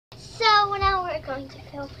going to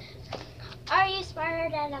film Are You Smarter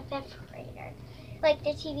Than a Fifth Grader? Like the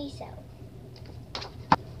TV show.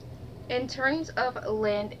 In terms of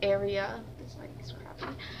land area, this mic is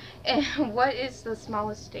crappy. And what is the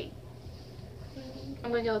smallest state?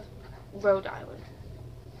 I'm gonna go with Rhode Island.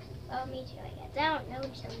 Oh, me too, I guess. I don't know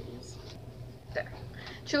some of these. There.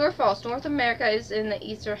 True or false? North America is in the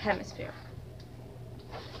Eastern Hemisphere.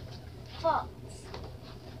 False.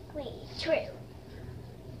 Wait, true.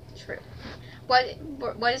 True.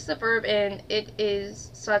 What is the verb in it is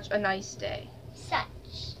such a nice day?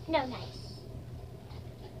 Such. No, nice.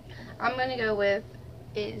 I'm gonna go with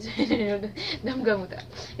is. I'm going with that.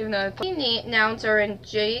 Even though the nouns are in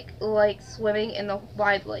Jake likes swimming in the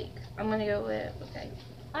wide lake. I'm gonna go with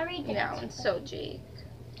I'll read the nouns. So Jake.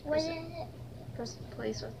 What is it? Person,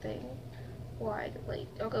 place, or thing. Wide lake.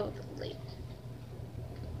 I'll go with lake.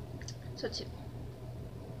 So 2.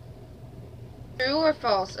 True or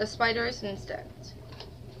false? A spider is an insect.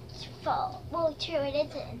 It's false. Well, true, it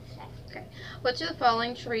is an insect. Okay. Which of the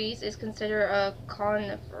following trees is considered a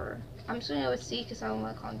conifer? I'm just going to go with C because I don't know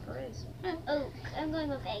what a conifer is. Oak. I'm going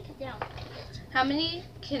with A because I don't like it. How many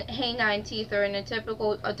canine teeth are in a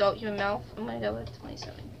typical adult human mouth? I'm going to go with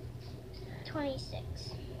 27.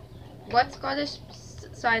 26. What Scottish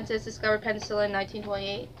scientist discovered penicillin in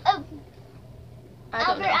 1928? Oh, I don't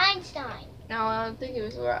Albert know. Einstein. No, I don't think it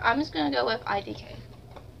was. I'm just going to go with IDK.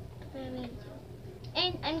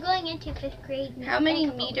 And I'm going into 5th grade. How many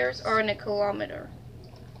meters are in a kilometer?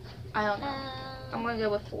 I don't know. I'm going to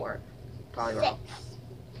go with 4. Probably 6. wrong.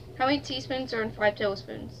 How many teaspoons are in 5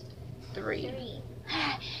 tablespoons? 3.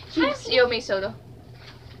 You owe me soda.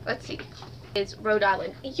 Let's see. It's Rhode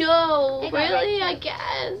Island. Yo, really? Right, I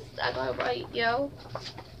guess. I got it right, yo.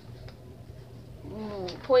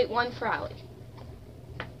 0.1 for Allie.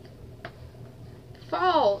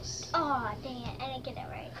 False. Oh, dang it. I didn't get it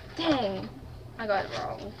right. Dang. I got it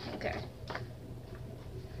wrong. Okay.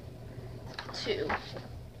 2.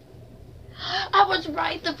 I was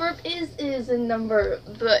right. The verb is a number,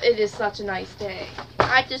 but it is such a nice day.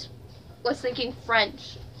 I just was thinking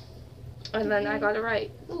French, and then I got it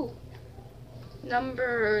right. Ooh.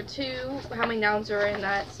 Number 2. How many nouns are in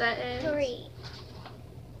that sentence? 3.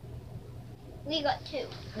 We got 2.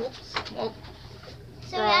 Whoops. Well,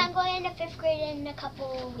 So yeah, I'm going into 5th grade in a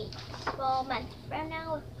couple weeks. Well, a month from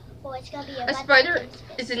now. Well, it's gonna be a month. spider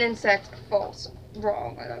is an insect. False.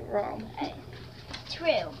 Wrong. I got it wrong.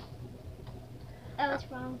 True. Oh, it's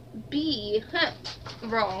wrong. B.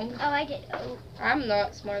 Wrong. Oh, I did. Oh. I'm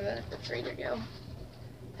not smarter than a 5th grader, yo.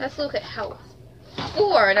 Let's look at health.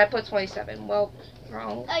 4, and I put 27. Well,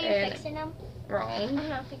 wrong. Oh, you're and fixing them? wrong. I'm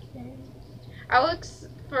not fixing them. I look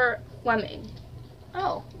for Fleming.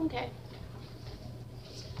 Oh, okay.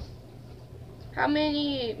 How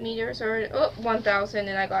many meters are in? Oh, 1,000,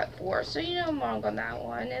 and I got 4. So you know I'm wrong on that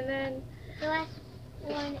one. And then The last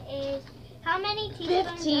one is how many teaspoons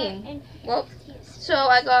 15. are in Well, teaspoons? so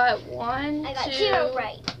I got 1, I got 2, 2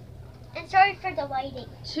 right. And sorry for the lighting.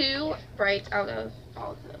 2 right out of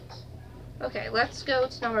all of those. Okay, let's go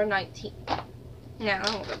to number 19. No,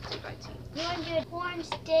 I won't go to 19. You want to do it? Horns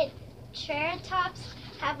did Triceratops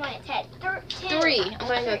have on its head? 3. I'm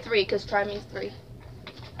going to go 3 because try means 3.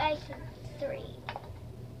 I said 3.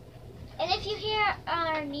 And if you hear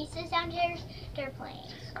our nieces downstairs, they're playing.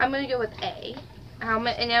 I'm going to go with A. An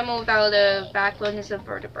animal without a backbone is a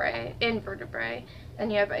vertebrae. Invertebrate.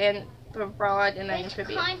 And you have broad and then Which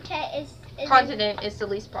amphibian. is Continent is the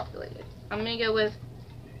least populated. I'm going to go with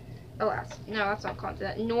Alaska. No, that's not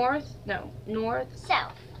continent. North.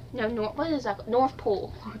 South. No, north. What is that? North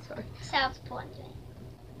Pole. Oh, sorry. South Pole.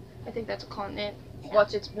 I think that's a continent. Yeah.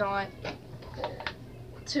 Watch, it's not.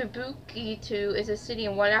 Timbuktu is a city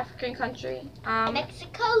in what African country?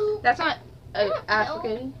 Mexico. That's not an don't know.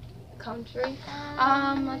 African country.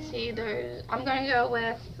 Let's see. I'm gonna go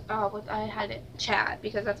with what I had it Chad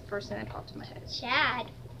because that's the first thing that popped in my head.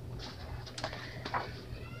 Chad.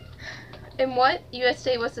 In what U.S.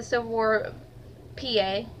 state was the Civil War? PA.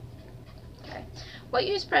 Okay. What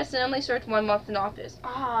U.S. president only served 1 month in office?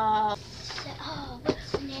 Oh,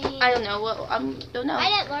 what's the name? I don't know. Well, don't know. I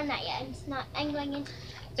didn't learn that yet. It's not. I'm going into.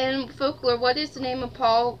 In folklore, what is the name of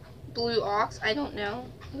Paul Blue Ox? I don't know.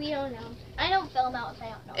 We don't know. I don't film out if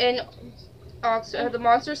I don't know. In Ox, the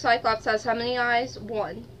monster Cyclops has how many eyes?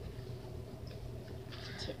 1.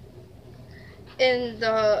 2. In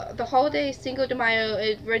the holiday Cinco de Mayo,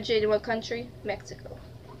 it originated in what country? Mexico.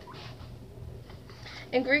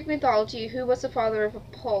 In Greek mythology, who was the father of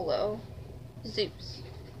Apollo? Zeus.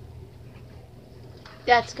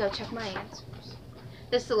 Let's go check my answers.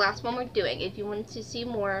 This is the last one we're doing. If you want to see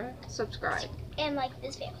more, subscribe. And like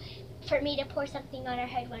this video. for me to pour something on our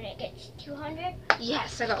head when it gets 200?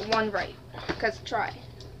 Yes, I got one right. Cause try.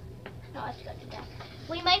 No, let's go to that.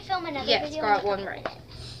 We might film another Yes, video. got in a one couple right.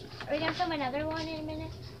 minutes. Are we gonna film another one in a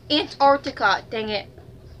minute? Antarctica. Dang it.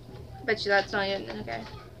 Bet you that's not even okay.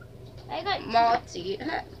 I got Malty.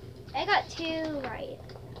 I got 2 right.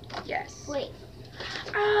 Yes. Wait,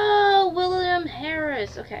 Oh, William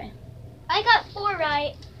Harris. Okay. I got 4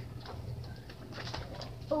 right.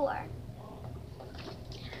 4.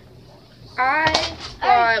 I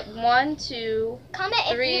got 1, 2, Comment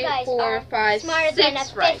if 3, you guys 4, are 5, smarter than a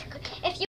 6 5th right.